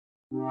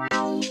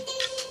Welcome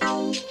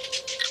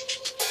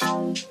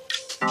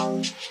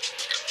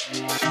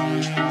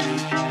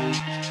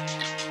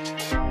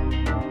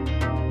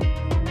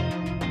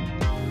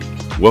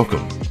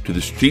to the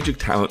Strategic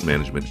Talent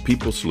Management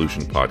People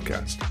Solution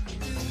Podcast.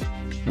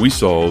 We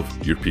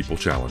solve your people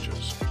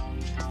challenges.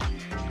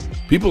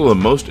 People are the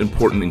most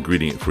important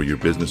ingredient for your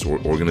business or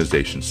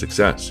organization's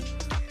success.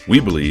 We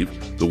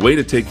believe the way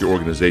to take your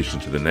organization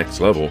to the next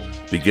level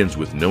begins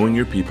with knowing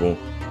your people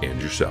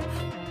and yourself.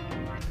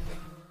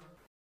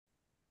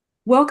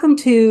 Welcome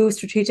to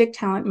Strategic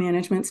Talent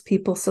Management's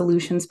People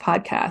Solutions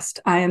Podcast.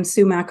 I am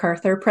Sue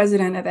MacArthur,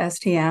 president of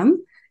STM,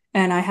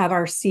 and I have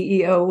our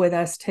CEO with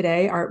us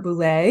today, Art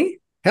Boulay.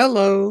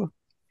 Hello.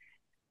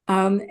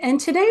 And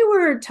today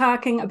we're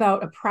talking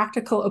about a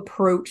practical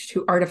approach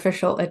to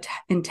artificial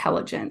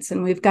intelligence.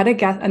 And we've got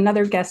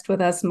another guest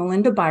with us,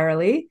 Melinda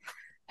Byerly.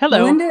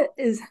 Hello.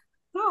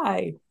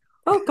 Hi,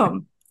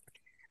 welcome.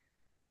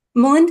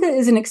 Melinda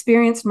is an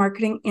experienced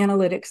marketing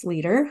analytics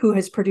leader who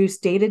has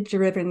produced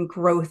data-driven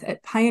growth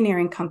at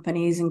pioneering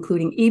companies,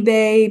 including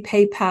eBay,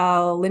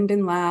 PayPal,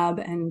 Linden Lab,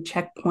 and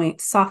Checkpoint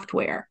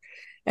Software.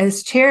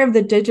 As chair of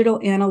the Digital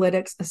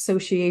Analytics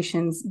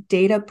Association's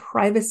Data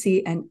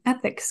Privacy and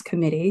Ethics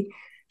Committee,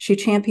 she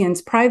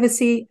champions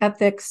privacy,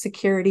 ethics,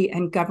 security,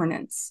 and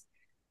governance.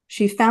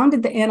 She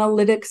founded the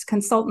analytics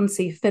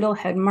consultancy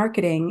Fiddlehead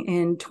Marketing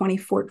in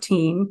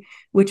 2014,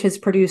 which has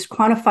produced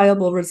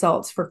quantifiable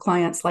results for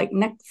clients like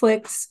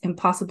Netflix,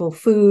 Impossible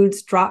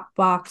Foods,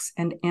 Dropbox,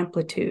 and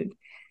Amplitude.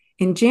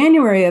 In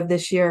January of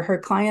this year, her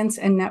clients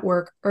and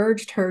network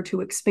urged her to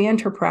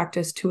expand her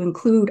practice to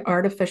include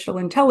artificial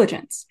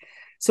intelligence.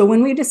 So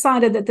when we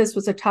decided that this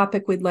was a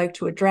topic we'd like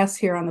to address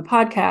here on the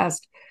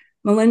podcast,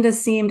 Melinda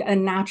seemed a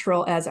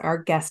natural as our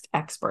guest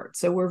expert.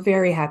 So we're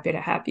very happy to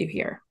have you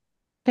here.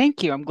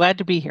 Thank you. I'm glad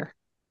to be here.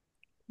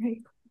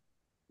 Great.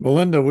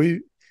 Melinda,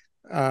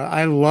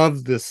 I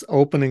love this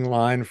opening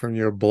line from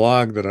your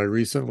blog that I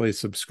recently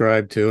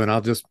subscribed to, and I'll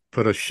just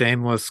put a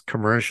shameless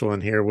commercial in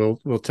here.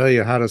 We'll tell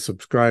you how to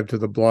subscribe to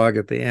the blog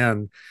at the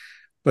end.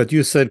 But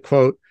you said,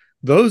 quote,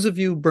 "Those of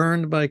you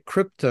burned by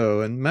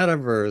crypto and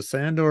metaverse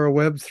and/or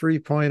Web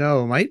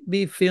 3.0 might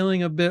be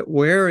feeling a bit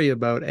wary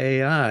about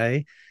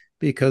AI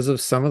because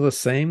of some of the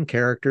same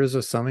characters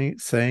are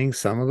saying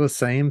some of the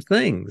same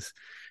things.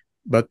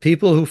 But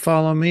people who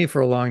follow me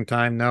for a long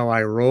time know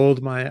I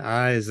rolled my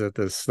eyes at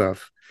this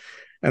stuff."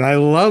 And I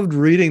loved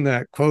reading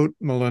that quote,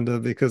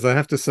 Melinda, because I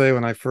have to say,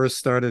 when I first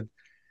started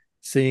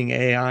seeing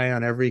AI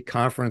on every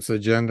conference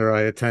agenda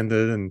I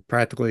attended and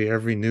practically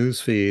every news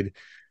feed,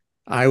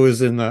 I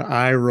was in the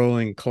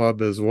eye-rolling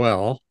club as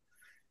well.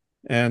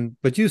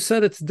 But you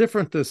said it's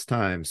different this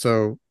time.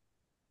 So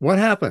what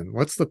happened?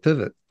 What's the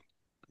pivot?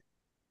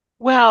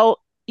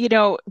 Well,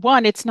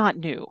 one, it's not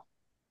new.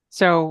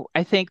 So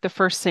I think the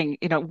first thing,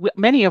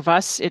 many of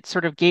us, it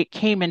sort of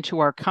came into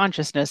our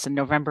consciousness in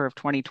November of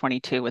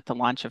 2022 with the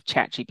launch of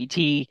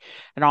ChatGPT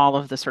and all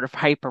of the sort of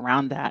hype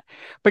around that.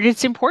 But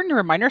it's important to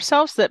remind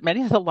ourselves that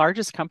many of the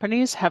largest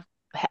companies have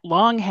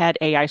long had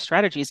AI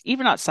strategies,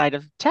 even outside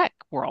of tech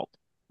world.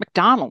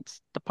 McDonald's,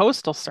 the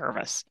Postal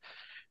Service.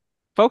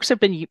 Folks have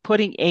been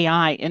putting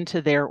AI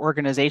into their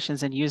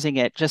organizations and using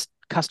it, just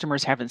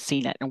customers haven't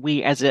seen it. And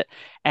we as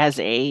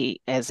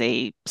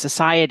a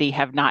society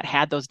have not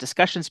had those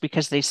discussions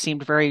because they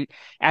seemed very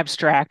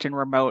abstract and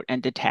remote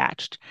and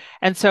detached.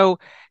 And so,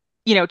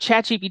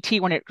 ChatGPT,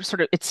 when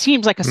it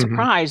seems like a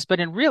surprise, but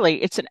in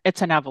really it's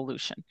an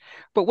evolution.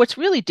 But what's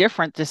really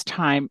different this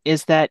time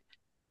is that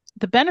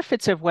the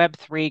benefits of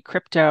Web3,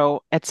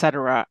 crypto, et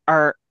cetera,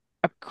 are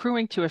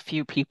accruing to a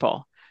few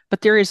people. But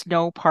there is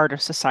no part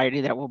of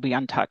society that will be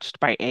untouched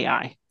by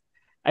AI.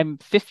 I'm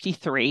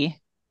 53.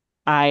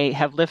 I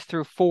have lived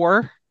through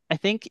four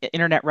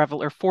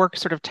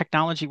sort of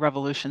technology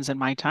revolutions in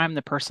my time: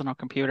 the personal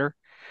computer,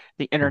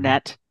 the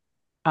internet,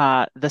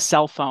 the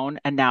cell phone,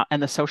 and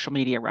the social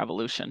media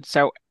revolution.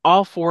 So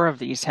all four of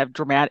these have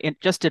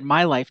just in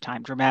my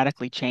lifetime,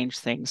 dramatically changed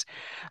things.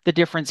 The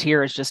difference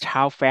here is just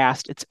how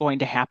fast it's going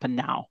to happen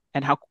now,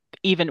 and how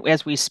even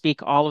as we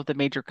speak, all of the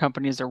major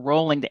companies are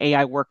rolling the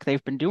AI work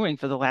they've been doing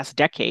for the last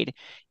decade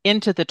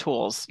into the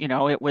tools.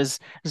 It was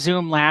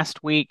Zoom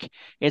last week,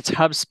 it's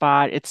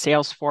HubSpot, it's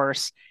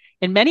Salesforce.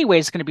 In many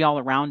ways, it's going to be all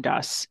around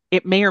us.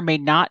 It may or may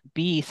not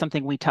be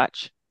something we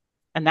touch.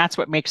 And that's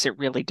what makes it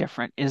really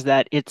different, is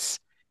that it's,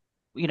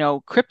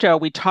 crypto,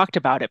 we talked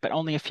about it, but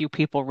only a few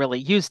people really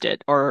used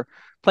it or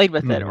played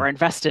with it or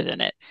invested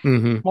in it.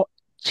 Well,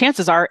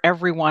 chances are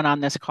everyone on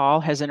this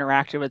call has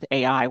interacted with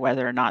AI,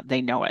 whether or not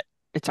they know it.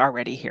 It's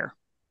already here.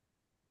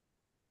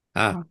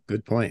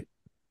 Good point.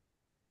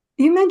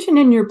 You mentioned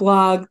in your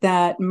blog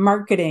that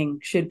marketing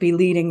should be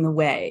leading the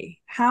way.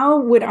 How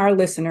would our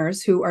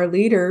listeners, who are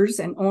leaders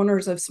and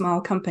owners of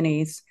small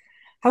companies,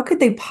 how could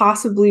they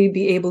possibly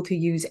be able to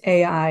use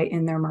AI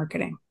in their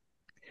marketing?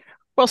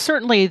 Well,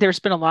 certainly there's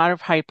been a lot of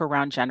hype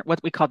around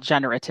what we call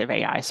generative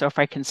AI. So if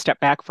I can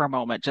step back for a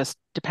moment, just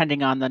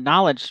depending on the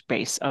knowledge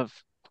base of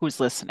who's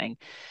listening,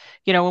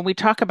 when we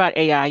talk about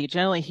AI, you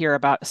generally hear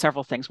about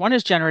several things. One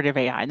is generative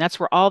AI, and that's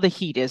where all the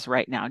heat is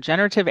right now.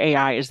 Generative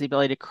AI is the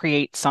ability to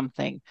create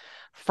something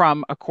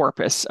from a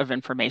corpus of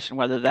information,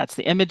 whether that's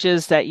the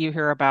images that you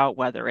hear about,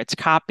 whether it's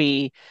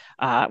copy,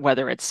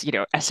 whether it's,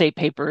 essay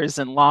papers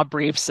and law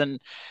briefs and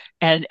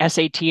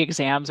SAT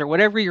exams or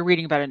whatever you're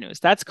reading about in news.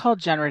 That's called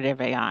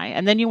generative AI.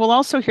 And then you will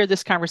also hear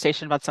this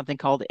conversation about something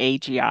called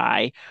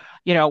AGI,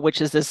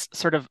 which is this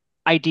sort of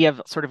idea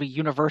of sort of a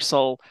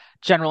universal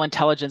general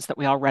intelligence that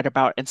we all read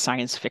about in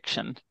science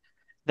fiction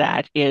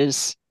that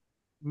is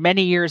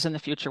many years in the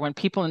future. When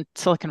people in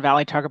Silicon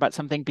Valley talk about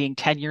something being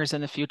 10 years in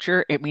the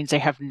future, it means they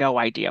have no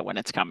idea when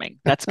it's coming.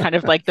 That's kind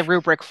of like the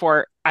rubric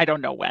for I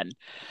don't know when.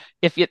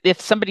 If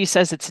somebody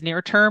says it's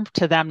near term,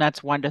 to them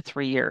that's 1 to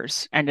 3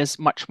 years and is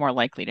much more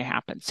likely to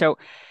happen. So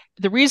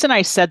the reason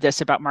I said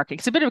this about marketing,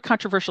 it's a bit of a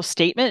controversial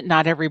statement.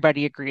 Not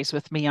everybody agrees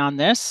with me on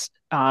this.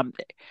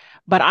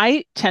 But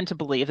I tend to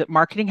believe that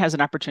marketing has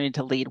an opportunity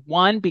to lead.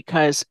 One,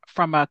 because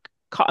I'm going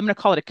to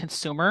call it a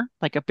consumer,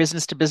 like a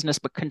business to business,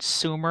 but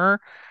consumer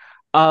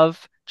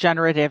of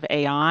generative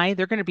AI,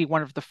 they're going to be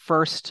one of the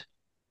first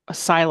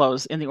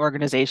silos in the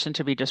organization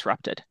to be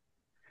disrupted.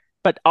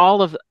 But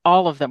all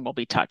of them will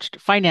be touched.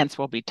 Finance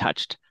will be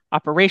touched.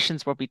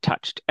 Operations will be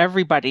touched.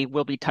 Everybody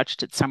will be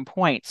touched at some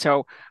point.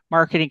 So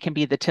marketing can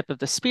be the tip of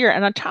the spear.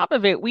 And on top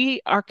of it,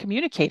 we are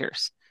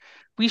communicators.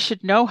 We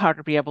should know how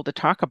to be able to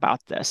talk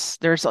about this.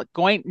 There's like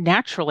going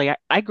naturally.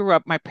 I grew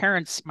up, my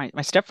parents, my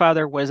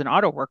stepfather was an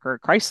auto worker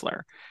at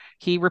Chrysler.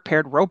 He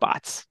repaired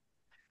robots.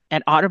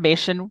 And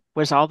automation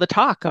was all the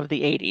talk of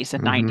the 80s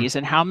and 90s,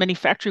 and how many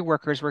factory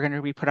workers were going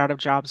to be put out of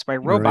jobs by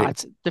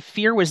robots. Right. The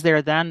fear was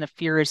there then. The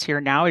fear is here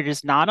now. It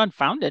is not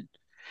unfounded.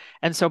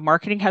 And so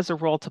marketing has a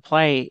role to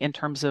play in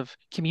terms of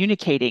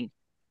communicating,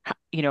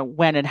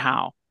 when and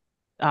how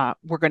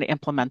we're going to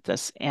implement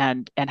this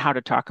and how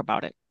to talk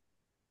about it.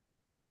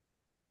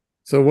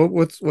 So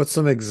what's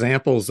some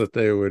examples that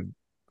they would,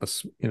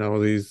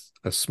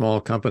 a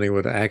small company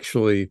would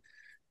actually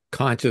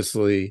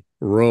consciously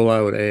roll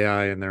out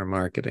AI in their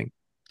marketing?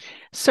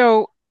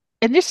 So,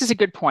 and this is a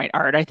good point,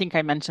 Art. I think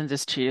I mentioned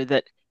this to you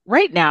that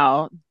right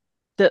now,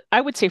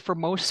 I would say for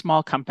most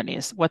small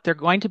companies, what they're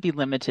going to be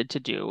limited to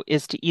do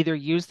is to either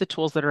use the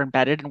tools that are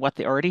embedded in what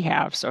they already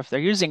have. So if they're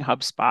using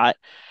HubSpot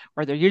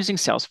or they're using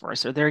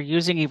Salesforce or they're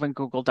using even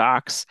Google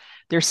Docs,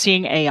 they're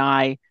seeing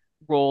AI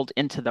rolled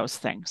into those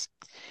things.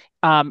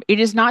 It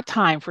is not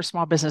time for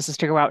small businesses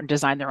to go out and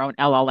design their own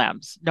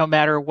LLMs, no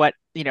matter what,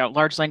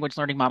 large language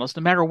learning models,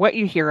 no matter what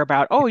you hear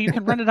about, oh, you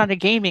can run it on a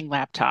gaming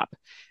laptop.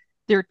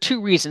 There are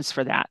two reasons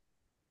for that.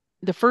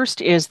 The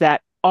first is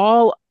that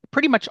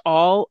pretty much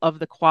all of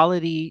the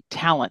quality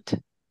talent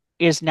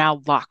is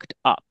now locked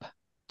up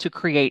to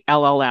create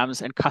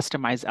LLMs and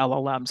customize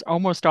LLMs.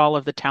 Almost all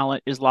of the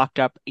talent is locked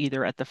up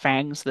either at the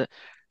FANGs,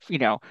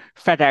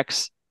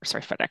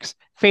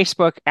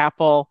 Facebook,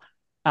 Apple,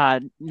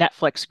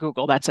 Netflix,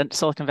 Google. That's a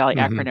Silicon Valley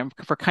acronym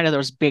for kind of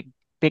those big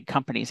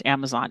companies,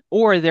 Amazon,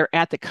 or they're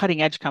at the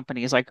cutting edge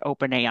companies like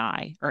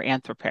OpenAI or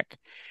Anthropic.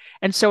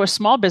 And so a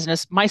small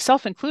business,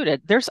 myself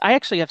included, I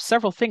actually have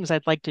several things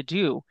I'd like to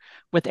do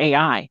with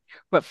AI,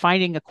 but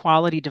finding a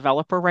quality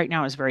developer right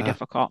now is very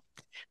difficult.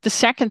 The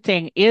second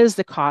thing is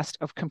the cost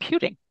of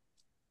computing.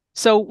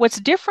 So what's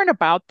different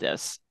about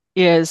this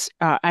is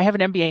I have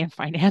an MBA in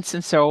finance,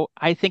 and so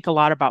I think a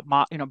lot about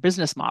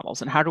business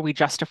models and how do we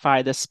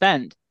justify the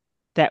spend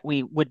that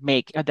we would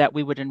make, that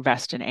we would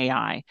invest in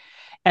AI.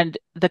 And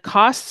the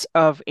costs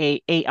of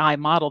a AI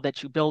model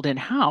that you build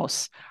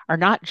in-house are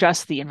not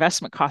just the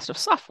investment cost of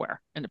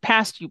software. In the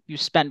past, you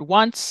spend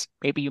once,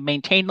 maybe you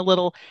maintain a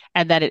little,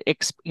 and then it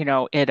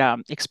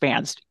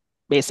expands.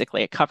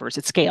 Basically, it covers,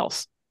 it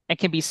scales, and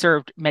can be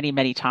served many,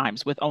 many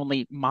times with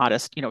only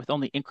modest, with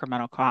only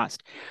incremental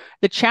cost.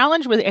 The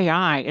challenge with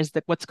AI is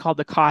that what's called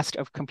the cost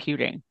of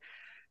computing.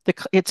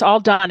 It's all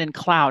done in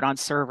cloud on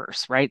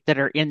servers, right? That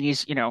are in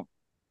these,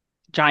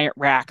 giant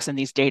racks in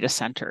these data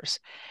centers.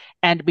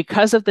 And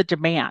because of the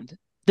demand,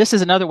 this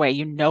is another way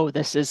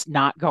this is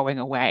not going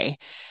away.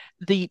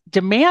 The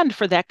demand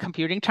for that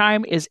computing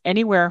time is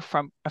anywhere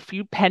from a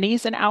few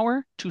pennies an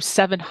hour to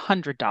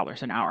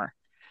 $700 an hour,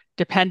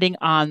 depending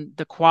on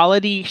the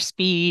quality,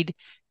 speed,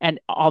 and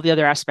all the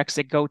other aspects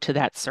that go to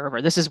that server.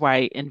 This is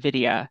why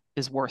NVIDIA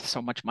is worth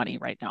so much money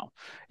right now,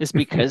 is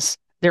because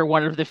they're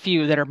one of the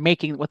few that are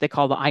making what they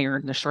call the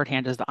iron. The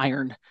shorthand is the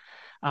iron,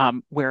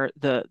 where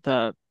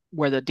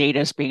the data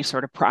is being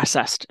sort of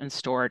processed and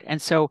stored. And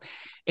so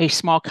a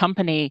small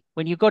company,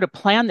 when you go to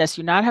plan this,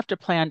 you not have to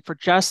plan for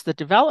just the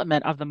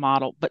development of the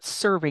model, but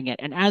serving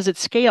it. And as it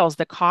scales,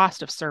 the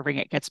cost of serving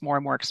it gets more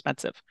and more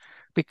expensive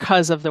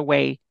because of the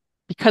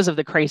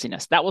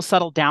craziness. That will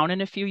settle down in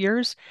a few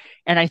years.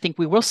 And I think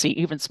we will see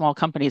even small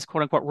companies,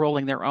 quote unquote,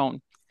 rolling their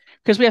own.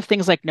 Because we have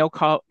things like no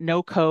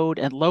code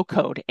and low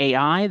code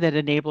AI that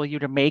enable you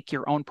to make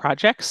your own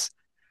projects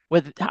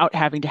without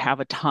having to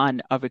have a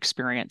ton of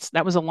experience.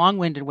 That was a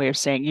long-winded way of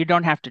saying you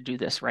don't have to do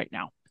this right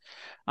now.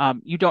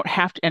 You don't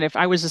have to. And if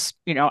I was,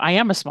 I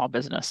am a small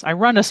business. I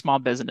run a small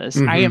business.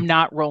 I am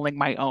not rolling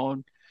my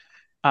own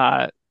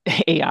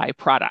AI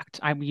product.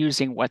 I'm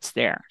using what's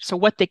there. So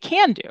what they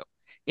can do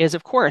is,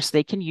 of course,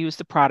 they can use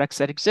the products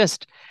that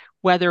exist,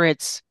 whether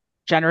it's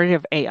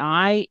generative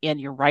AI in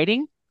your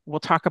writing. We'll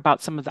talk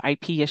about some of the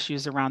IP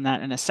issues around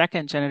that in a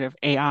second. Generative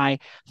AI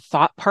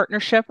thought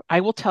partnership.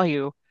 I will tell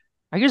you,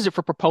 I use it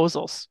for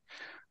proposals.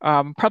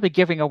 Probably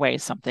giving away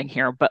something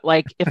here, but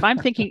like if I'm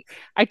thinking,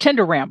 I tend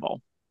to ramble,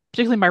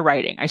 particularly my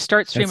writing. I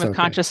start stream That's of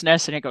okay.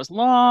 consciousness and it goes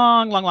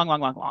long, long, long, long,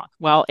 long, long.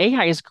 Well,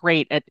 AI is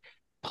great at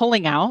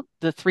pulling out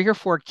the 3 or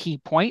 4 key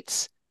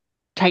points,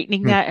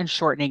 tightening Hmm. that and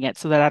shortening it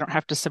so that I don't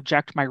have to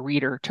subject my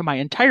reader to my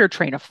entire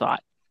train of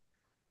thought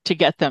to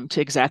get them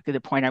to exactly the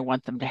point I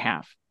want them to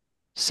have.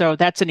 So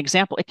that's an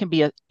example.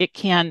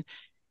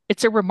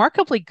 It's a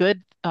remarkably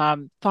good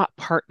thought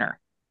partner.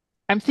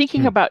 I'm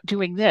thinking Hmm. about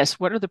doing this.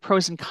 What are the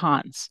pros and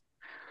cons?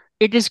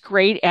 It is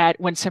great at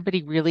when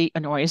somebody really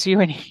annoys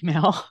you in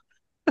email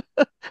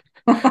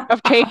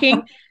of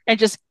taking and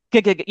just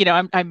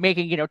I'm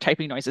making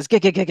typing noises,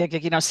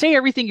 say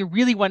everything you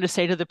really want to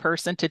say to the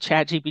person to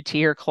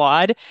ChatGPT or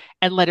Claude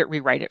and let it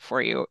rewrite it for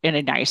you in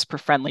a nice,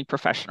 friendly,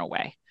 professional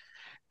way.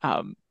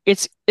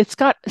 It's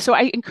got so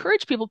I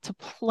encourage people to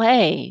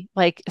play,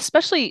 like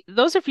especially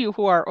those of you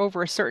who are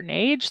over a certain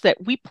age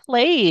that we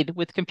played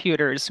with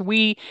computers.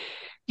 We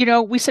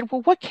said,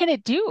 well, what can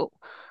it do?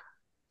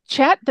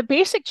 The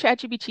basic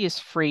ChatGPT is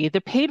free.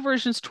 The paid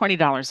version is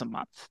 $20 a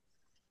month.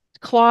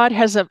 Claude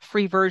has a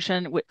free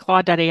version with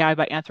Claude.ai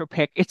by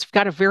Anthropic. It's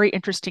got a very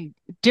interesting,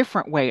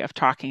 different way of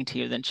talking to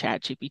you than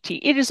ChatGPT.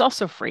 It is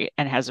also free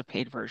and has a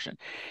paid version.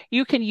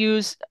 You can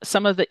use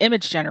some of the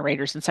image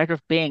generators inside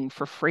of Bing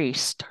for free.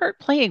 Start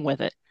playing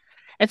with it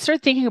and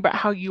start thinking about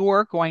how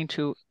you're going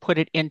to put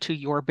it into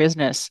your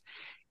business.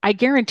 I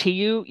guarantee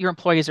you, your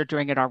employees are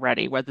doing it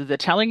already, whether they're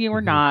telling you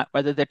or Mhm. not,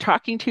 whether they're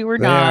talking to you or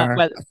They not, are.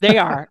 whether they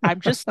are. I'm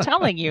just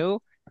telling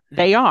you,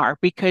 they are,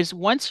 because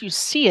once you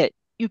see it,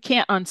 you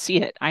can't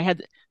unsee it.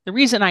 The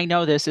reason I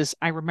know this is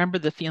I remember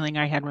the feeling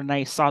I had when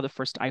I saw the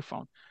first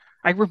iPhone.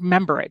 I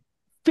remember it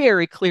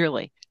very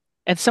clearly.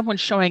 And someone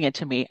showing it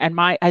to me, and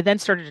I then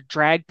started to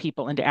drag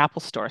people into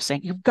Apple Store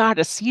saying, "You've got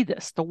to see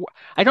this.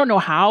 I don't know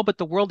how, but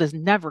the world is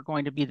never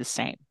going to be the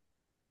same."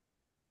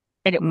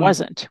 And it Mm.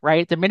 wasn't,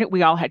 right? The minute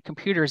we all had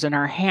computers in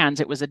our hands,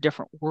 it was a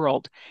different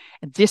world.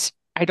 And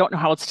I don't know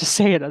how else to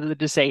say it other than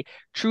to say,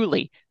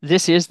 truly,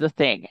 this is the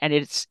thing. And I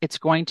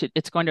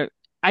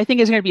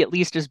think it's going to be at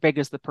least as big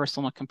as the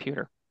personal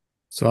computer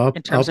So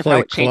in I'll terms of how play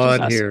it changes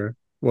Claude us. here.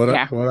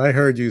 Yeah. What I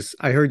heard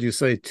you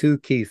say two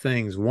key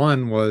things.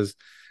 One was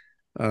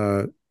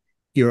uh,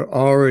 you're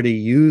already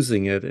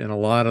using it in a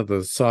lot of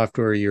the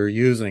software you're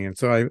using, and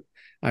so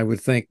I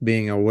would think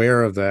being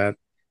aware of that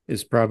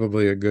is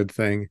probably a good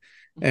thing.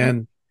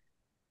 Mhm.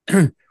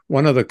 And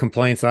one of the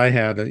complaints I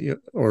had,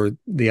 or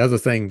the other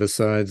thing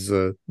besides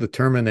the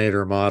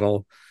Terminator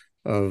model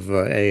of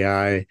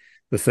AI,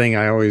 the thing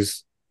I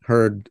always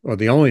heard, or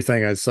the only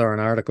thing I saw in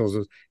articles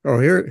was, "Oh,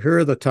 here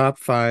are the top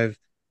 5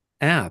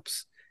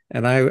 apps,"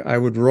 and I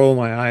would roll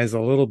my eyes a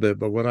little bit.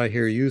 But what I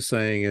hear you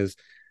saying is,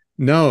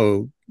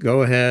 no,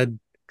 go ahead,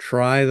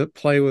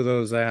 play with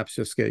those apps,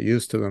 just get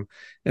used to them.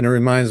 And it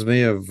reminds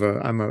me of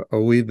I'm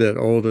a wee bit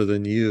older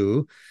than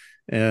you,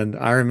 and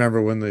I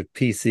remember when the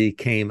PC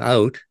came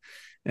out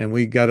and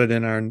we got it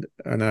in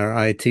our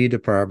IT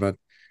department,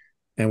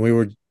 and we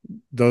were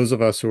those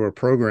of us who were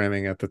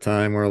programming at the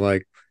time were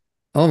like,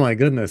 "Oh my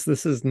goodness,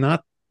 this is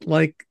not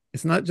like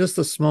it's not just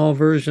a small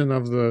version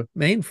of the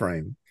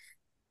mainframe."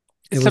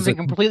 It was Something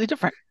completely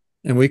different.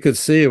 and we could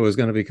see it was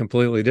going to be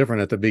completely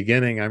different at the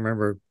beginning. I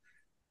remember,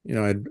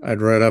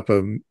 I'd read up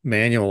a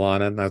manual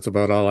on it, and that's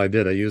about all I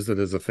did. I used it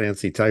as a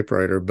fancy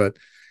typewriter, but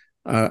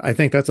I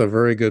think that's a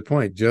very good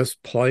point.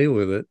 Just play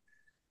with it,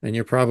 and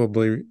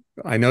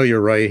I know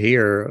you're right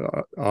here.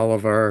 All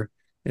of our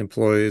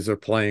employees are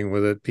playing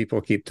with it.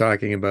 People keep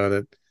talking about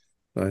it.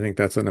 But I think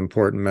that's an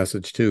important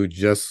message too.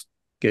 Just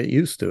get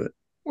used to it.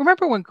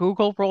 Remember when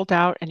Google rolled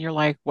out and you're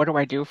like, what do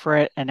I do for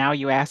it? And now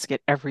you ask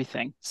it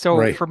everything. So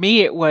Right. for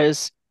me, it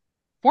was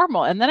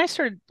formal. And then I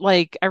started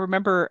I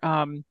remember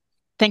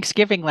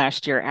Thanksgiving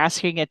last year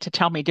asking it to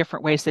tell me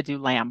different ways to do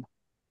lamb,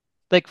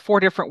 like 4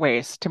 different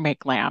ways to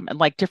make lamb and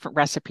like different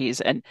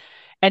recipes and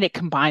it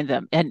combined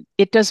them and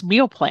it does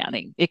meal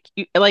planning.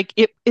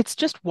 It's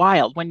just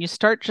wild when you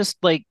start just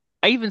like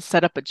I even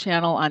set up a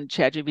channel on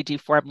ChatGPT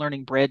for I'm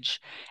learning bridge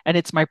and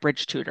it's my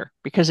bridge tutor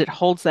because it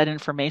holds that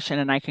information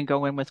and I can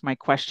go in with my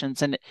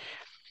questions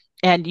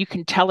and you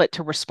can tell it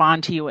to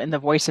respond to you in the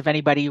voice of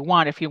anybody you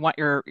want. If you want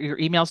your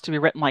emails to be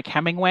written like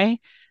Hemingway,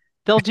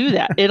 they'll do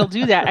that. It'll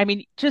do that. I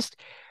mean,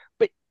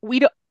 but we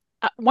don't.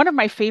 One of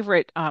my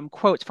favorite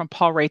quotes from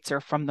Paul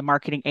Reitzer from the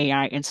Marketing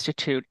AI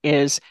Institute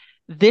is,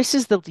 "This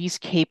is the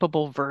least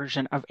capable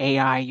version of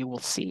AI you will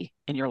see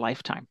in your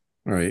lifetime.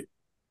 Right.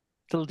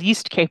 The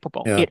least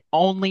capable. Yeah. It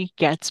only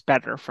gets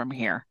better from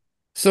here."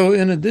 So,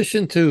 in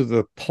addition to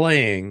the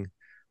playing,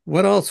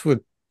 what else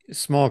would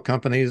small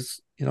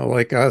companies,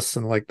 like us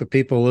and like the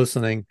people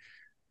listening,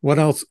 what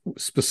else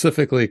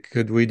specifically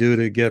could we do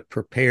to get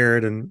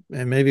prepared? And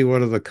maybe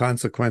what are the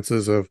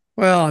consequences of,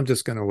 well, I'm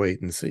just going to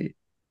wait and see?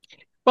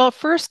 Well,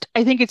 first,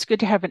 I think it's good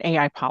to have an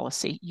AI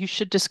policy. You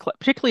should disclose,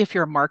 particularly if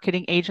you're a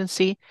marketing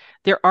agency,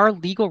 there are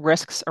legal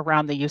risks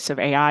around the use of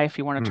AI. If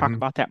you want to talk Hmm.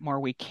 about that more,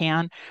 we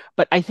can.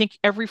 But I think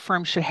every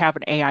firm should have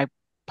an AI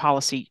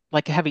policy,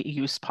 like a heavy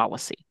use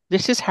policy.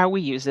 This is how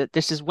we use it.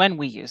 This is when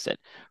we use it.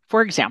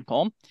 For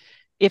example,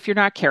 if you're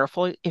not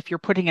careful, if you're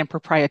putting in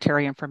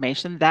proprietary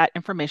information, that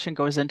information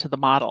goes into the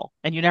model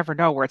and you never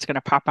know where it's going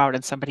to pop out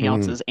in somebody Mm,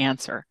 else's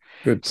answer.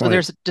 good So point.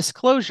 there's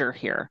disclosure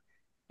here.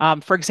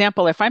 For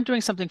example, if I'm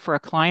doing something for a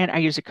client, I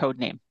use a code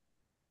name.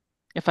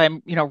 If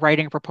I'm,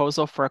 writing a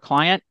proposal for a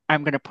client,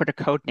 I'm going to put a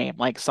code name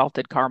like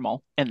salted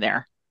caramel in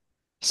there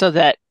so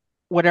that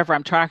whatever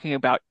I'm talking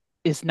about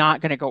is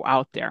not going to go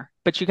out there.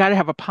 But you got to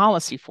have a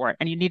policy for it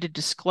and you need to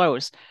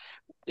disclose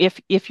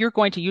if you're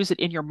going to use it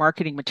in your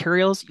marketing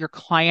materials, your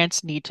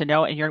clients need to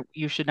know, and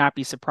you should not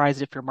be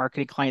surprised if your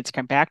marketing clients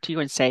come back to you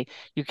and say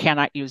you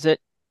cannot use it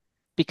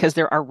because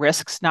there are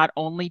risks not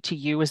only to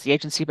you as the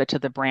agency but to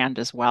the brand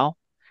as well.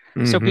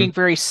 So being Hmm.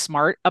 very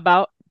smart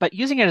about, but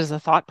using it as a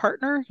thought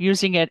partner,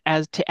 using it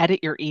as to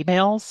edit your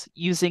emails,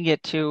 using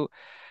it to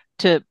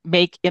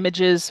make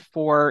images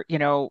for,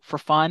 for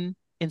fun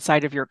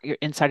inside of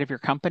your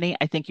company.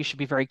 I think you should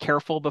be very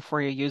careful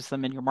before you use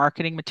them in your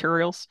marketing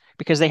materials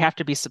because they have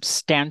to be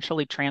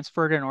substantially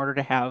transferred in order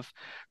to have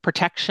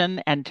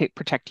protection and to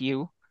protect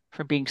you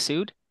from being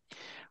sued.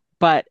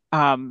 But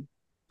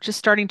just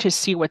starting to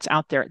see what's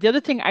out there. The other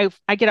thing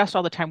I get asked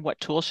all the time, what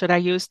tool should I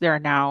use? There are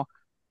now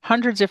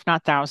hundreds, if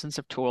not thousands,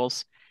 of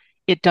tools.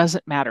 It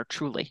doesn't matter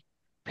truly.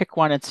 Pick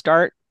one and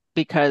start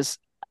because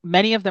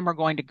many of them are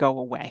going to go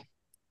away.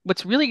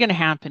 What's really going to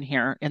happen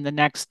here in the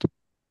next,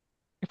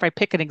 if I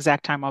pick an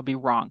exact time, I'll be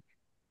wrong.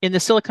 In the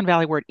Silicon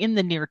Valley word, in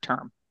the near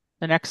term,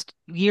 the next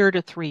year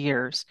to 3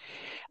 years,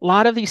 a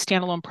lot of these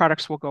standalone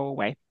products will go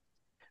away.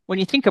 When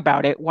you think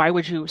about it, why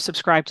would you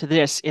subscribe to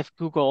this if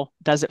Google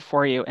does it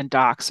for you in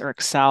Docs or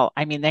Excel?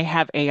 I mean, they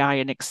have AI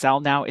in Excel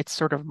now. It's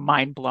sort of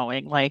mind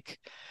blowing, like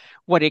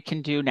what it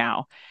can do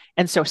now.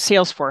 And so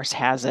Salesforce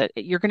has it.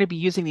 You're going to be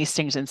using these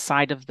things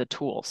inside of the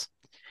tools.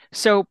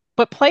 So,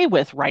 but play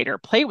with Writer,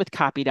 play with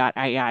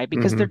Copy.ai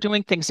because they're Hmm.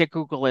 doing things that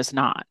Google is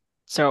not.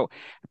 So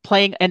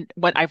playing, and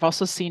what I've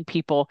also seen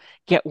people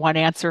get one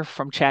answer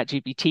from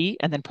ChatGPT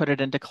and then put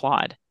it into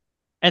Claude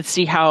and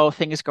see how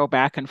things go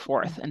back and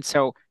forth. And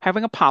so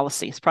having a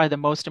policy is probably the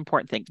most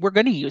important thing. We're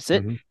going to use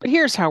it, Hmm. but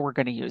here's how we're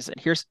going to use it.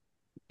 Here's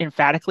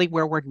emphatically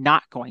where we're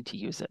not going to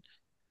use it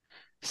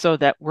so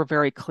that we're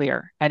very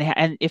clear.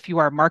 And if you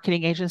are a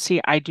marketing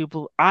agency,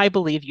 I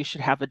believe you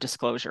should have a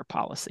disclosure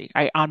policy.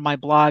 I on my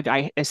blog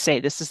I say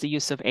this is the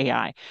use of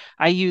AI.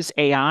 I use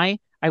AI.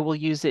 I will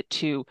use it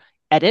to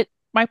edit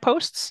my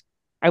posts.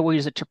 I will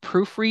use it to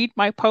proofread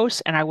my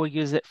posts, and I will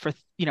use it for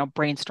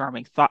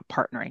brainstorming, thought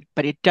partnering.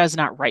 But it does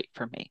not write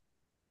for me,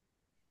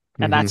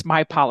 and Hmm. that's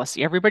my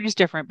policy. Everybody's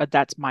different, but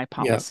that's my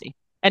Yeah. policy.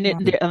 And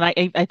Yeah.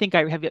 I think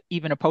I have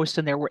even a post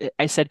in there where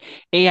I said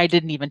AI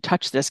didn't even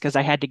touch this because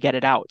I had to get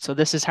it out. So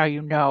this is how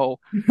you know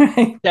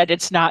Right. that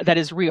it's not that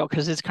is real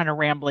because it's kind of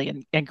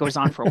rambly and goes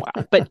on for a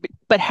while.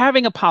 But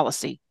having a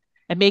policy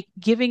and make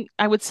giving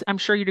I'm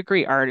sure you'd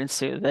agree, Art and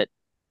Sue, that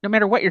no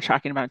matter what you're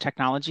talking about in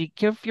technology,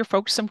 give your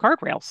folks some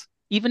guardrails,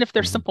 even if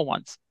they're Hmm. simple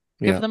ones.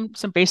 Give Yeah. them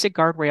some basic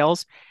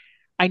guardrails.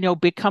 I know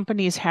big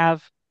companies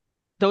have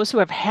those who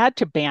have had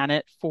to ban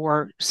it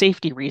for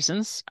safety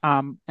reasons.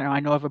 I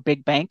know of a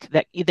big bank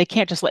that they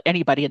can't just let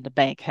anybody in the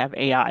bank have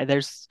AI.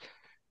 There's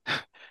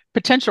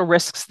potential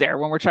risks there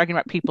when we're talking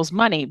about people's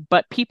money,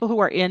 but people who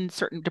are in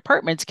certain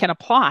departments can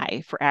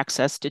apply for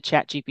access to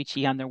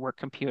ChatGPT on their work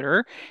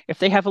computer if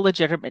they have a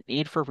legitimate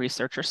need for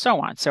research or so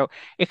on. So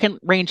it can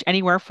range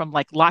anywhere from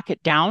like lock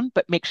it down,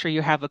 but make sure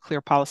you have a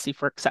clear policy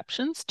for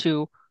exceptions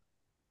to,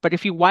 but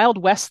if you Wild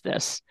West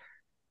this,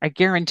 I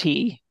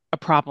guarantee a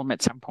problem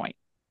at some point.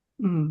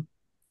 Mm.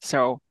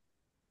 So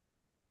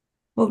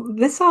Well,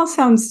 this all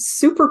sounds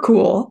super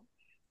cool,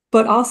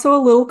 but also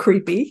a little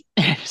creepy.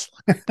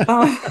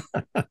 Uh,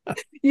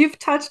 you've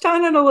touched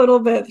on it a little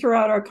bit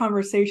throughout our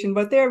conversation,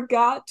 but there have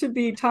got to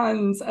be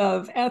tons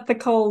of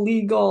ethical,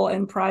 legal,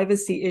 and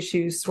privacy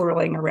issues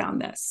swirling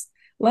around this.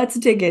 Let's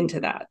dig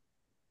into that.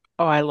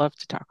 oh, I love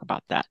to talk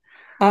about that.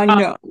 I Um,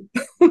 know.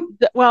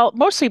 well,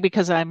 mostly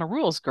because I'm a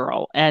rules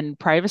girl and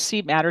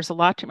privacy matters a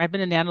lot to me. I've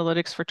been in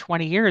analytics for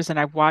 20 years and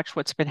I've watched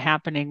what's been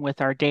happening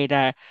with our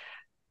data.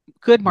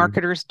 Good Mhm.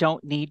 marketers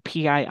don't need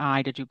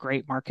PII to do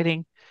great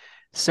marketing.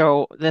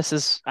 So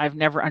I've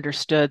never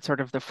understood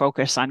sort of the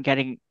focus on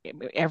getting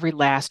every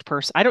last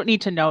person. I don't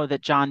need to know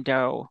that John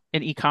Doe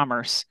in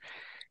e-commerce,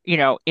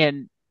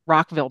 in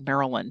Rockville,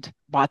 Maryland,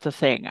 bought the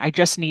thing. I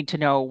just need to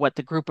know what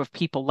the group of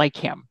people like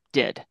him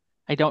did.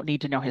 I don't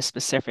need to know his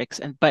specifics.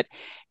 But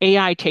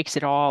AI takes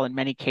it all in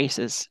many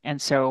cases.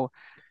 And so,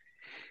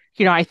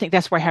 I think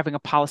that's why having a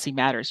policy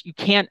matters. You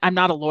can't, I'm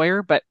not a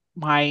lawyer, but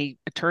my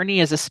attorney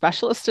is a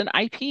specialist in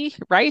IP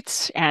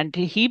rights, and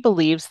he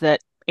believes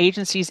that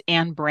agencies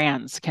and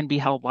brands can be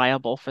held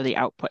liable for the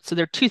output. So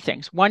there are two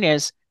things. One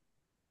is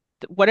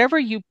that whatever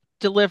you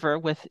deliver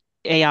with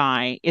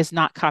AI is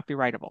not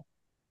copyrightable.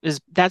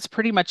 That's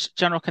pretty much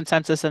general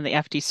consensus, and the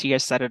FTC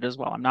has said it as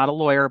well. I'm not a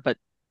lawyer, but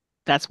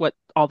that's what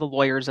all the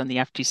lawyers and the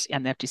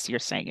FTC are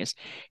saying is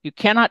you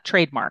cannot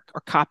trademark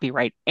or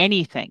copyright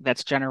anything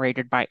that's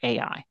generated by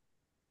AI,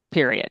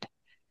 period.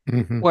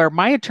 Mm-hmm. Where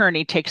my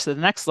attorney takes to the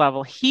next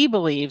level, he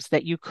believes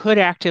that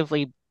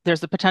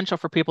there's the potential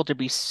for people to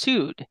be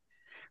sued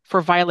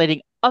for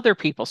violating other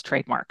people's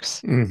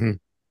trademarks. Mm-hmm.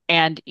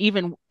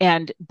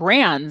 And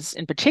brands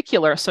in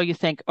particular. So you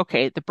think,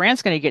 okay, the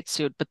brand's going to get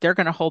sued, but they're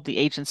going to hold the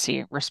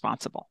agency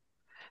responsible.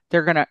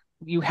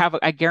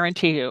 I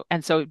guarantee you.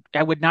 And so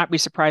I would not be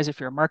surprised if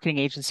you're a marketing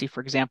agency, for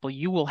example,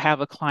 you will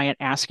have a client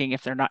asking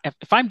if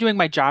I'm doing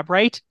my job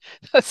right,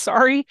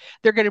 sorry,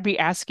 they're going to be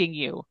asking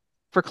you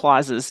for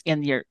clauses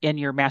in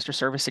your master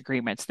service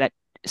agreements that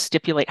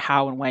stipulate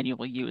how and when you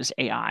will use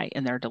AI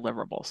in their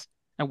deliverables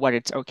and what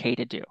it's okay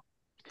to do.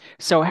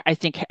 So I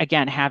think,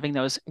 again, having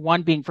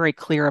being very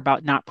clear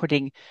about not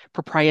putting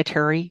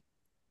proprietary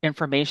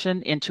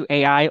information into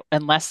AI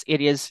unless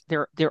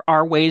there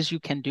are ways you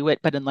can do it,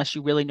 but unless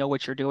you really know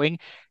what you're doing,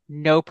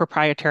 no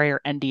proprietary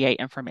or NDA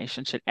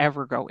information should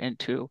ever go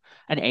into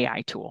an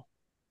AI tool.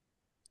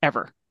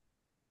 Ever.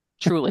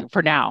 Truly,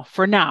 for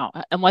now,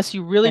 unless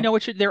you really know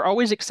there are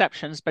always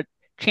exceptions, but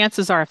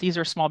chances are if these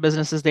are small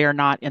businesses, they are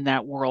not in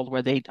that world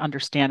where they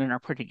understand and are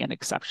putting in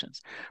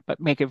exceptions. But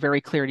make it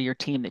very clear to your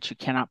team that you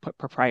cannot put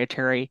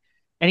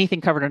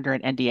anything covered under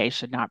an NDA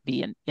should not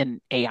be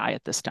in AI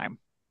at this time.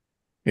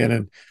 And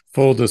in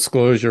full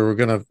disclosure,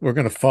 we're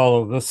gonna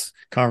follow this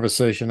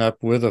conversation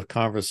up with a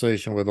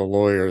conversation with a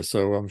lawyer.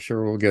 So I'm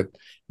sure we'll get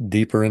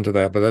deeper into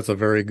that, but that's a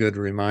very good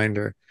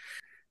reminder.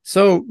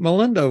 So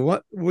Melinda,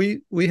 what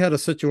we had a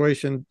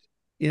situation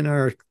in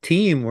our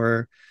team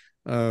where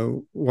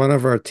one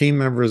of our team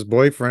members'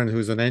 boyfriend,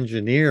 who's an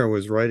engineer,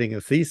 was writing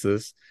a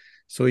thesis.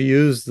 So he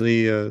used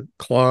the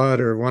Claude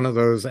or one of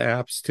those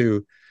apps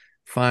to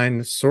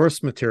find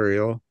source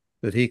material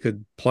that he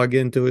could plug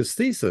into his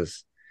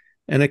thesis.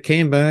 And it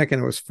came back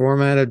and it was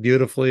formatted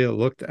beautifully. It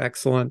looked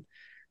excellent,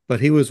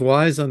 but he was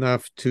wise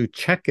enough to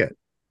check it.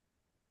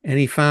 And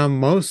he found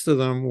most of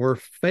them were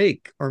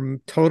fake or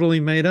totally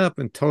made up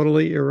and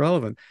totally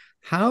irrelevant.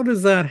 How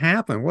does that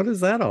happen? What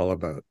is that all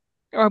about?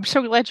 Oh, I'm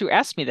so glad you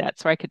asked me that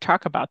so I could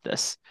talk about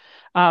this.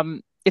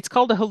 It's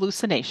called a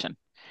hallucination.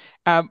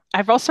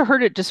 I've also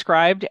heard it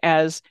described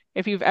as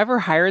if you've ever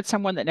hired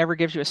someone that never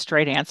gives you a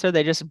straight answer,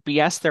 they just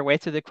BS their way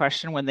through the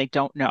question when they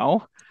don't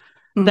know.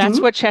 Mm-hmm. That's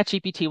what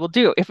ChatGPT will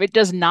do. If it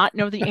does not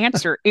know the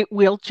answer, it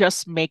will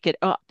just make it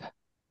up.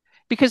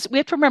 Because we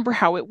have to remember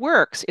how it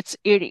works.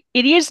 It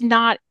is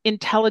not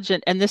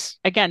intelligent. And this,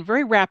 again,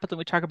 very rapidly,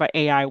 when we talk about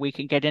AI, we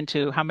can get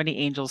into how many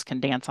angels can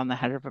dance on the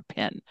head of a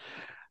pin.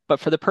 But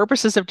for the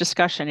purposes of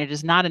discussion, it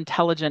is not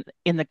intelligent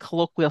in the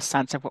colloquial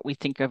sense of what we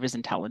think of as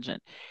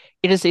intelligent.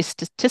 It is a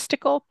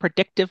statistical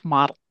predictive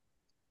model.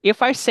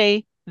 If I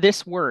say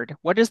this word,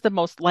 what is the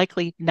most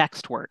likely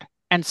next word?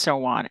 And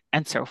so on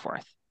and so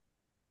forth.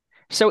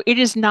 So it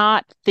is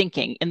not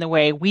thinking in the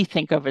way we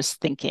think of as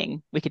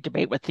thinking. We could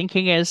debate what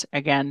thinking is.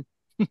 Again,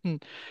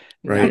 not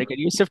a good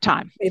use of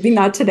time. Maybe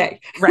not today.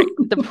 Right.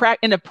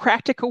 In a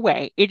practical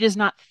way, it is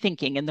not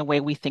thinking in the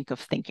way we think of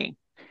thinking.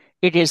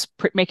 It is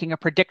making a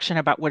prediction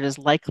about what is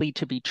likely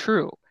to be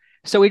true.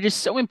 So it is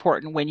so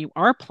important when you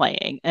are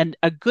playing, and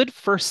a good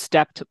first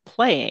step to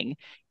playing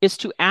is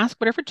to ask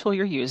whatever tool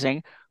you're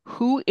using,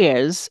 who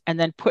is, and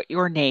then put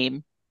your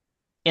name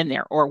in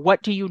there, or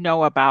what do you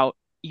know about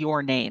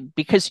your name?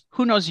 Because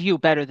who knows you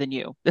better than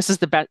you? This is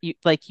the best,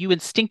 you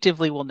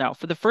instinctively will know.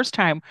 The first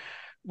time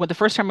I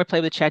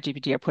played with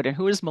ChatGPT, I put in,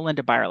 who is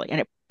Melinda Byerly?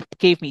 And it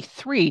gave me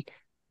a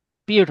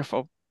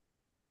beautiful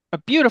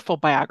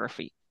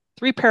biography,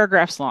 3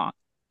 paragraphs long.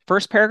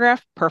 First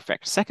paragraph,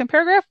 perfect. Second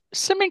paragraph,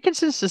 some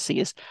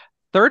inconsistencies.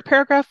 Third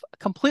paragraph,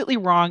 completely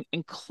wrong,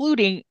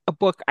 including a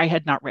book I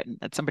had not written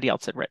that somebody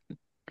else had written.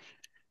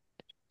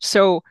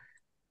 So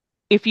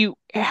if you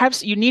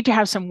need to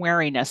have some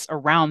wariness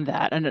around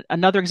that. And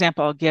another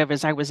example I'll give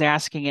is I was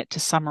asking it to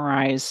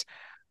summarize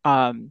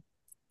a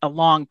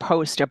long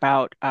post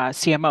about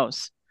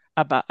CMOs.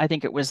 I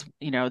think it was,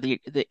 the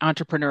top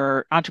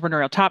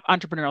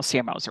entrepreneurial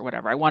CMOs or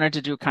whatever. I wanted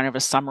to do kind of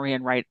a summary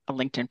and write a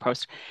LinkedIn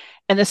post.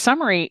 And the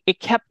summary, it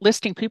kept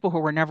listing people who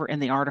were never in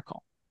the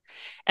article.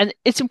 And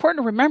it's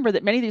important to remember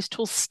that many of these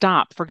tools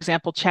stop. For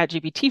example,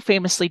 ChatGPT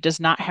famously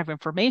does not have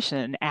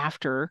information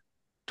after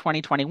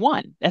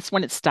 2021. That's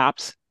when it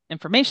stops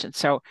information.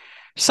 So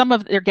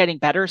they're getting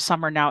better.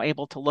 Some are now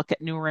able to look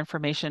at newer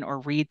information or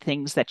read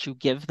things that you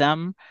give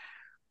them,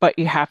 but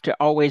you have to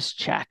always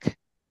check.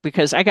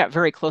 Because I got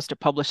very close to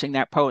publishing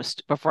that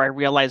post before I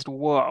realized,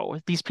 whoa,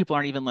 these people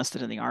aren't even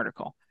listed in the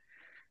article.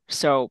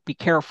 So be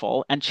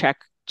careful and check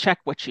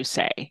what you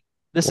say.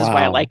 This is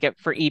why I like it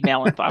for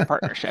email and thought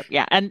partnership.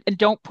 Yeah. And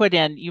don't put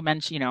in, you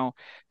mentioned,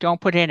 don't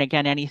put in,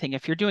 again, anything.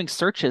 If you're doing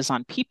searches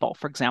on people,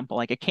 for example,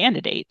 like a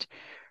candidate,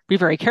 be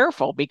very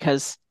careful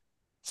because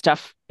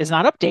stuff is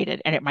not updated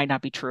and it might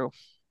not be true.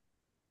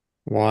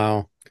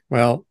 Wow.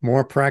 Well,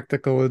 more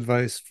practical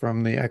advice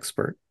from the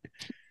expert.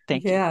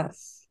 Thank you.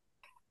 Yes.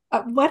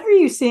 What are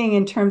you seeing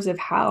in terms of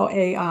how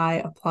AI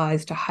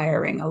applies to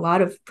hiring? A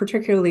lot of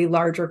particularly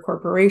larger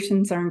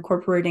corporations are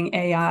incorporating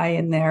AI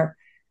in their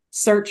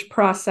search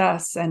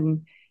process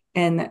and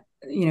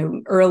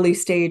early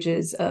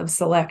stages of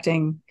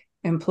selecting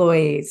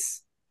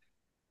employees.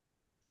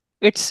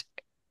 It's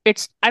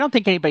I don't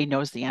think anybody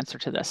knows the answer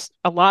to this.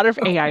 A lot of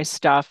AI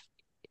stuff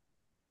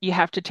you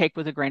have to take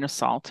with a grain of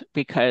salt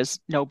because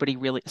nobody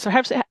really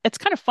it's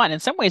kind of fun. In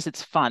some ways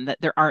it's fun that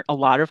there aren't a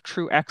lot of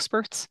true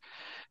experts,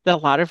 that a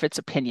lot of it's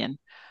opinion.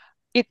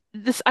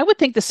 I would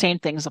think the same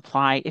things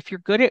apply if you're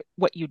good at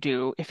what you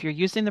do, if you're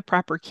using the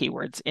proper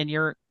keywords in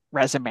your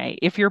resume,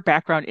 if your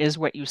background is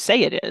what you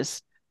say it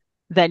is,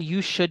 then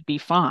you should be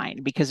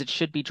fine because it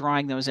should be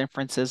drawing those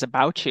inferences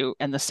about you.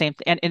 And the same,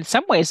 and in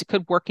some ways, it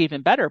could work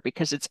even better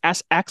because it's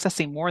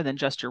accessing more than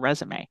just your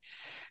resume.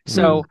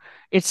 So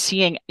it's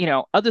seeing,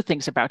 other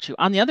things about you.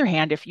 On the other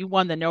hand, if you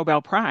won the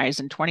Nobel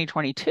Prize in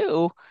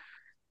 2022,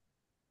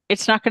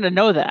 it's not going to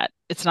know that.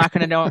 It's not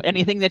going to know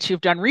anything that you've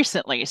done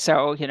recently.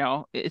 So,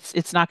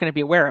 it's not going to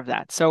be aware of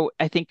that. So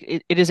I think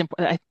it is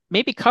important.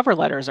 Maybe cover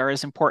letters are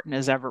as important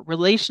as ever.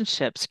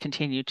 Relationships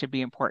continue to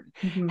be important.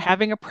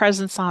 Having a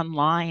presence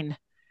online,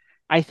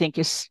 I think,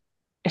 is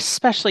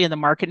especially in the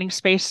marketing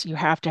space, you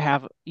have to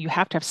have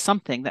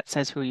something that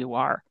says who you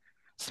are.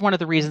 It's one of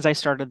the reasons I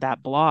started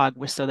that blog,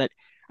 was so that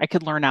I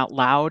could learn out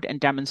loud and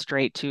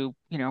demonstrate to,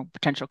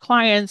 potential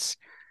clients,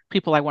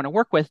 people I want to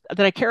work with,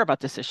 that I care about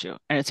this issue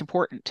and it's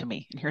important to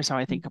me. And here's how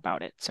I think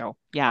about it. So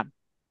yeah,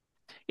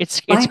 it's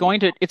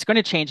going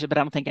to change it, but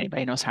I don't think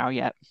anybody knows how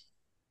yet.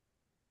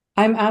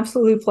 I'm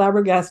absolutely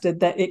flabbergasted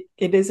that it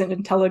isn't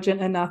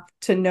intelligent enough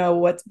to know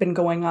what's been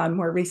going on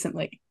more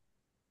recently.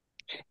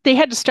 They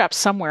had to stop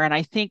somewhere, and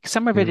I think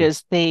some of it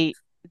is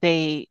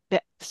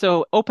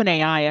so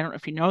OpenAI, I don't know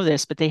if you know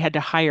this, but they had to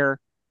hire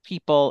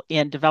people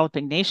in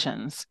developing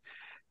nations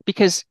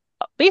because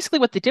basically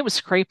what they did was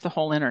scrape the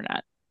whole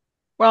internet.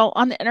 Well,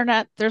 on the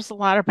internet, there's a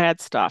lot of bad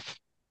stuff.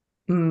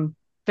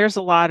 There's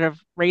a lot of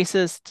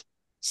racist,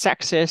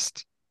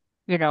 sexist,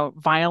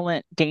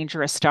 violent,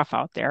 dangerous stuff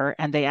out there.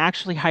 And they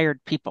actually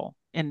hired people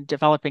in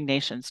developing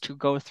nations to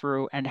go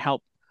through and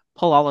help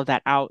pull all of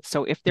that out.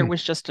 So if there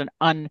was just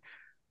an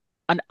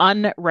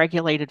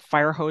unregulated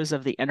fire hose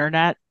of the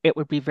internet, it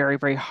would be very,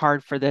 very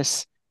hard for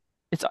this.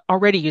 It's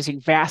already using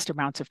vast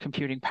amounts of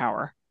computing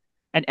power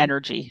and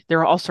energy. There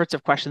are all sorts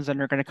of questions that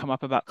are going to come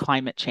up about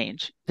climate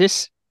change.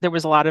 There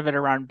was a lot of it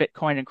around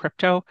Bitcoin and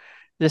crypto.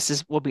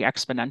 Will be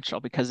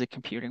exponential because of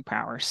computing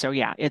power. So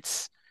yeah,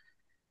 it's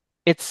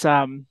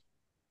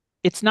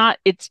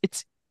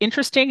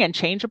interesting and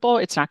changeable.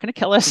 It's not going to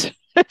kill us,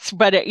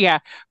 but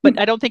I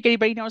don't think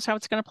anybody knows how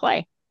it's going to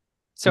play.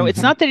 So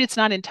it's not that it's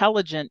not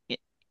intelligent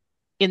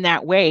in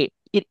that way.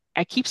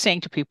 I keep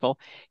saying to people,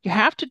 you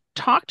have to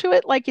talk to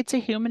it like it's a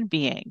human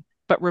being,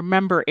 but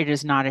remember, it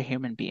is not a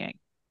human being.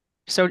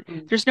 So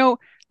there's no,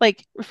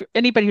 if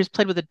anybody who's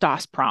played with a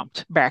DOS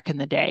prompt back in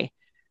the day,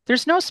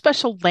 there's no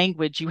special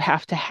language you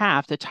have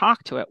to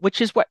talk to it, which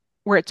is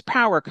where its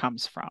power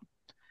comes from.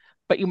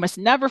 But you must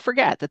never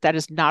forget that that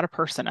is not a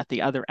person at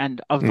the other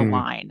end of the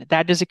line.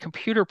 That is a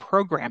computer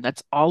program.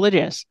 That's all it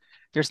is.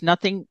 There's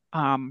nothing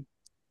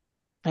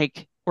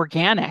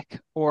organic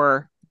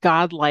or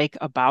godlike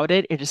about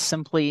it. It is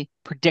simply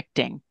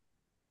predicting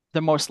the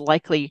most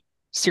likely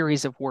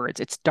series of words.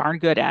 It's darn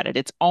good at it.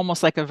 It's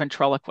almost like a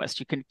ventriloquist.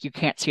 You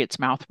can't see its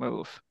mouth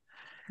move.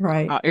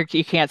 Right.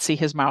 You can't see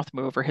his mouth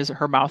move or his or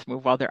her mouth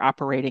move while they're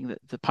operating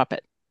the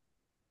puppet.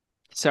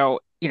 So,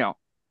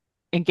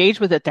 engage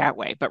with it that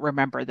way, but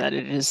remember that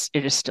it is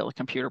still a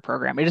computer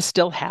program. It is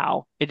still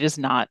HAL. It is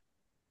not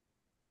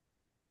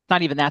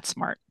even that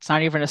smart. It's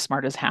not even as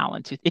smart as HAL.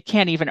 And it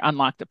can't even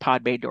unlock the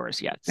pod bay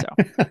doors yet. So,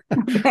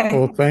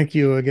 Well, thank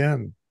you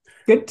again.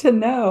 Good to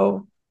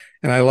know.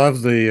 And I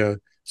love the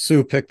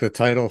Sue picked the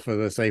title for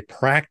this, a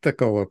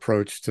practical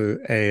approach to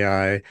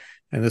AI.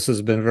 And this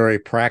has been very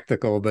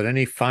practical, but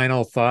any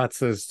final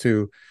thoughts as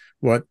to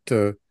what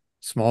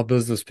small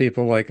business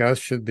people like us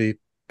should be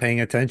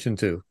paying attention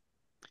to?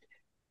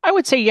 I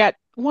would say,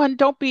 one,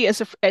 don't be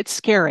it's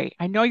scary.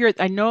 I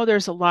know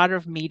there's a lot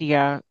of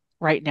media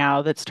right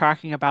now that's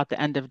talking about the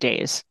end of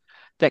days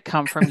that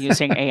come from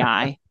using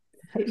AI.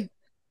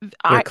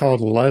 They're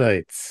called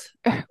Luddites.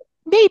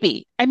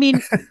 Maybe. I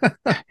mean,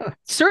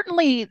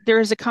 certainly there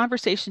is a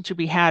conversation to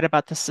be had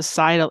about the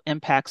societal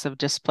impacts of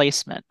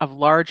displacement of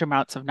large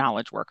amounts of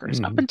knowledge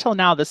workers. Up until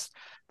now, the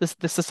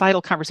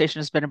societal conversation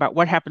has been about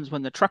what happens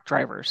when the truck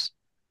drivers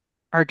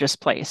are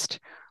displaced.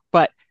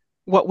 But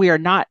what we are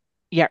not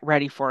yet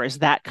ready for is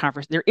that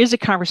there is a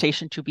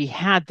conversation to be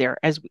had there,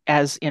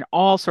 as in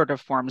all sort of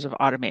forms of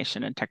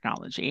automation and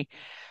technology.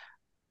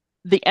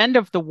 The end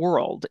of the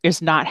world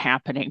is not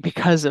happening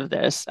because of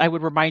this. I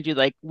would remind you,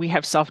 we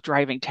have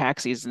self-driving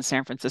taxis in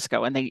San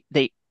Francisco, and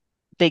they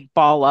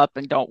ball up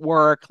and don't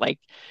work.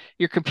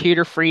 Your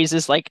computer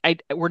freezes.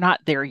 We're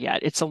not there yet.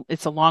 It's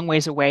a long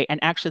ways away.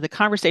 And actually, the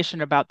conversation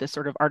about this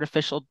sort of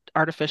artificial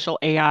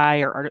AI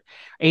or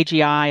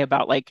AGI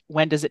about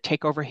when does it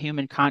take over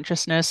human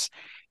consciousness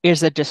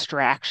is a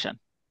distraction.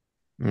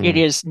 It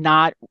is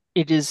not.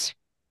 It is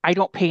I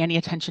don't pay any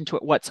attention to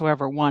it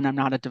whatsoever. One, I'm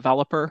not a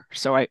developer,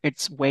 so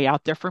it's way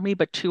out there for me.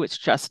 But two, it's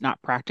just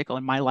not practical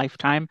in my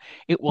lifetime.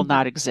 It will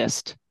not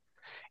exist,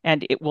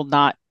 and it will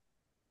not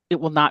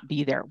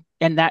be there.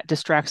 And that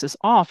distracts us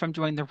all from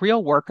doing the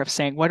real work of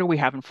saying, what do we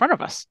have in front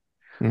of us?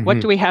 Mm-hmm. What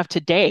do we have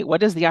today?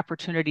 What is the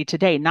opportunity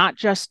today? Not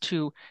just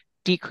to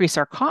decrease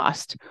our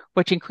cost,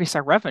 but to increase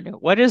our revenue.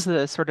 What is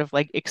the sort of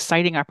like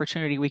exciting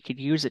opportunity we could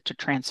use it to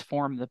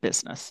transform the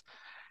business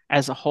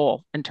as a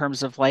whole in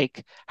terms of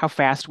like how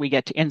fast we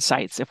get to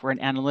insights if we're an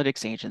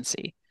analytics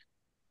agency?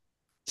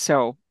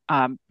 So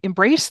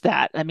embrace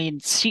that. I mean,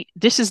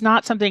 this is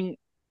not something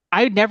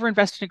I never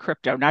invested in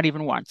crypto, not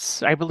even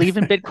once. I believe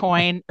in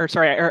Bitcoin, or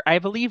I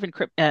believe in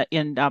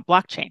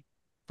blockchain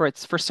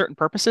for certain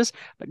purposes,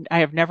 but I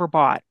have never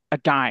bought a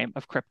dime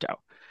of crypto.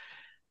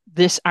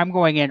 I'm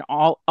going in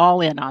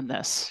all in on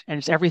this, and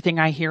it's everything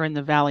I hear in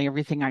the Valley,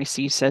 everything I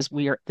see says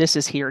this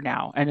is here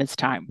now, and it's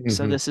time.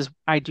 Mm-hmm. So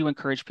I do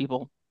encourage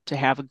people to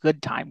have a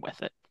good time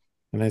with it.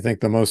 And I think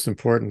the most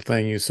important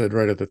thing you said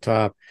right at the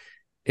top,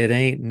 it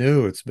ain't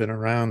new. It's been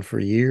around for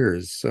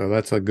years. So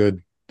that's a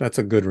good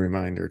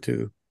reminder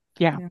too.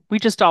 Yeah. We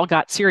just all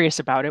got serious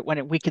about it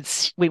when we could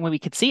see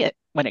it,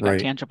 when it got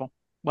tangible.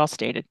 Well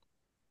stated.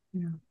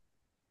 Yeah.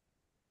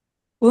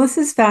 Well, this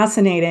is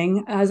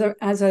fascinating. As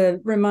a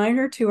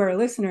reminder to our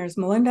listeners,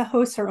 Melinda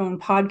hosts her own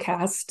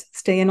podcast,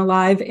 Staying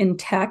Alive in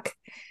Tech.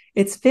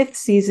 Its 5th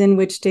season,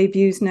 which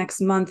debuts next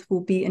month,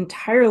 will be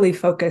entirely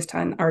focused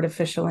on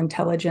artificial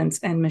intelligence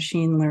and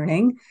machine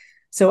learning.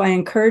 So I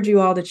encourage you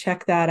all to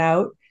check that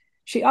out.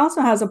 She also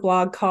has a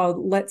blog called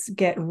Let's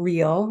Get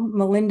Real.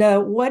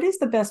 Melinda, what is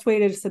the best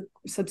way to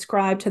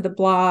subscribe to the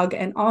blog?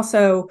 And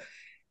also,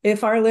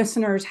 if our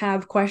listeners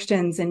have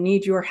questions and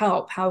need your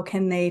help, how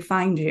can they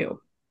find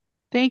you?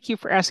 Thank you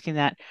for asking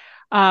that.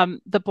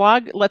 The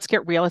blog, Let's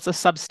Get Real, is a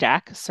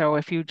Substack. So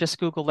if you just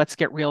Google Let's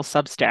Get Real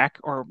Substack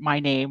or my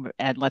name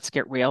and Let's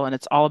Get Real, and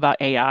it's all about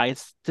AI.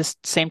 It's this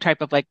same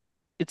type of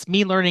it's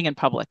me learning in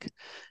public.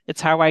 It's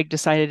how I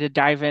decided to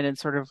dive in and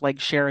sort of like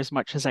share as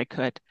much as I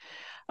could.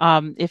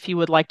 If you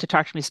would like to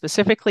talk to me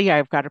specifically,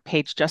 I've got a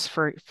page just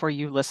for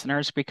you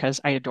listeners because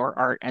I adore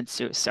Art and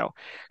Sue. So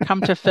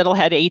come to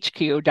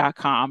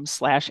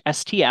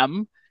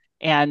fiddleheadhq.com/STM.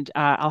 And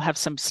I'll have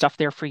some stuff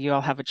there for you.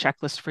 I'll have a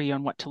checklist for you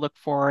on what to look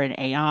for in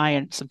AI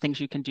and some things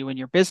you can do in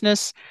your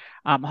business.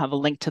 I'll have a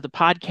link to the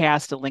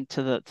podcast, a link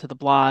to the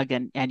blog,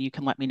 and you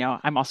can let me know.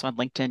 I'm also on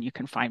LinkedIn. You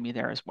can find me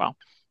there as well.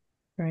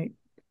 Right.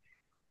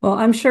 Well,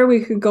 I'm sure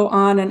we could go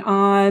on and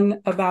on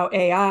about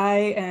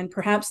AI, and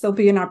perhaps there'll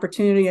be an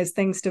opportunity as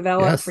things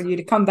develop for you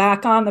to come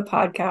back on the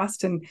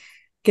podcast and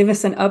give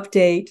us an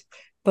update.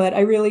 But I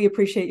really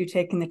appreciate you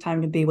taking the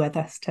time to be with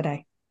us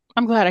today.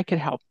 I'm glad I could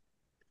help.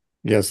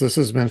 Yes, this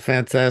has been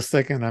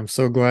fantastic, and I'm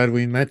so glad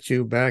we met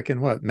you back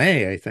in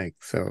May, I think.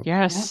 So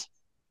yes.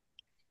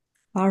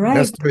 All right.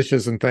 Best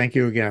wishes, and thank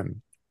you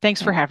again.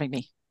 Thanks for having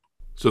me.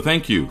 So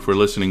thank you for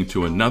listening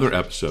to another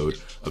episode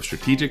of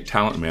Strategic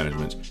Talent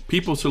Management's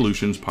People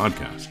Solutions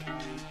Podcast.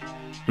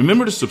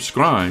 Remember to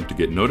subscribe to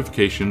get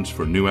notifications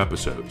for new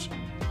episodes.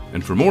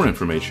 And for more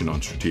information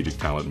on strategic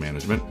talent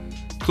management,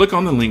 click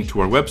on the link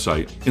to our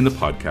website in the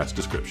podcast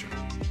description.